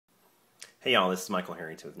Hey y'all, this is Michael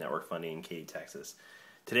Harrington with Network Funding in Katy, Texas.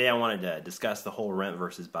 Today I wanted to discuss the whole rent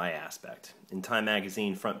versus buy aspect. In Time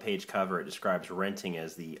magazine front page cover, it describes renting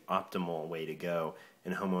as the optimal way to go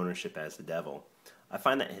and home ownership as the devil. I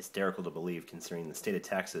find that hysterical to believe, considering the state of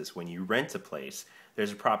Texas. When you rent a place,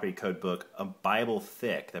 there's a property code book a Bible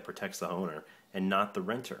thick that protects the owner and not the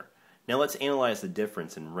renter. Now let's analyze the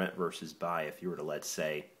difference in rent versus buy if you were to, let's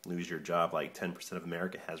say, lose your job like 10% of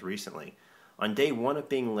America has recently. On day 1 of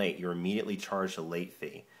being late, you're immediately charged a late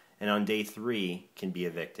fee, and on day 3 can be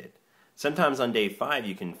evicted. Sometimes on day 5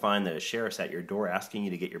 you can find that a sheriff's at your door asking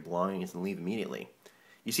you to get your belongings and leave immediately.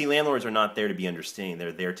 You see, landlords are not there to be understanding,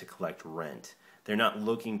 they're there to collect rent. They're not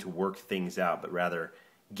looking to work things out, but rather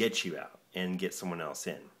get you out and get someone else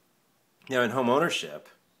in. Now in home ownership,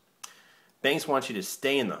 banks want you to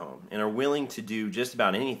stay in the home and are willing to do just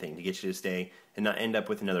about anything to get you to stay and not end up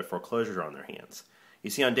with another foreclosure on their hands. You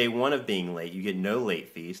see, on day 1 of being late, you get no late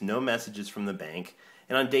fees, no messages from the bank,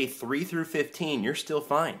 and on day 3 through 15, you're still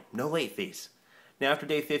fine, no late fees. Now after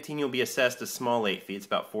day 15, you'll be assessed a small late fee. It's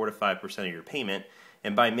about 4 to 5% of your payment,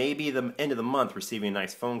 and by maybe the end of the month, receiving a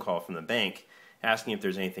nice phone call from the bank asking if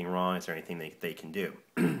there's anything wrong, is there anything they can do.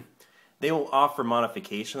 They will offer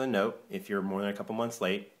modification of the note if you're more than a couple months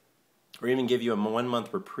late, or even give you a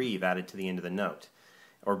 1-month reprieve added to the end of the note,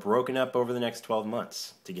 or broken up over the next 12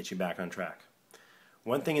 months to get you back on track.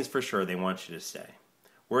 One thing is for sure, they want you to stay.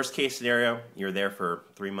 Worst case scenario, you're there for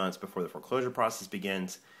 3 months before the foreclosure process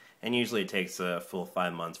begins, and usually it takes a full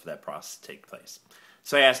 5 months for that process to take place.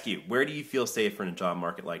 So I ask you, where do you feel safer in a job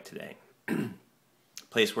market like today?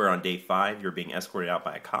 Place where on day 5 you're being escorted out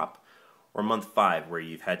by a cop, or month 5 where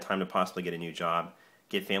you've had time to possibly get a new job,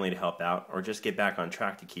 get family to help out, or just get back on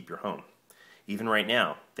track to keep your home. Even right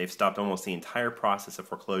now, they've stopped almost the entire process of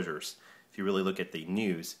foreclosures. If you really look at the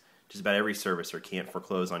news, just about every servicer can't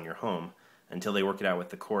foreclose on your home until they work it out with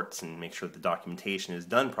the courts and make sure that the documentation is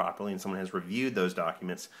done properly and someone has reviewed those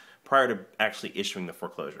documents prior to actually issuing the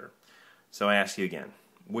foreclosure. So I ask you again,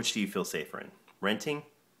 which do you feel safer in, renting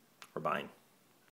or buying?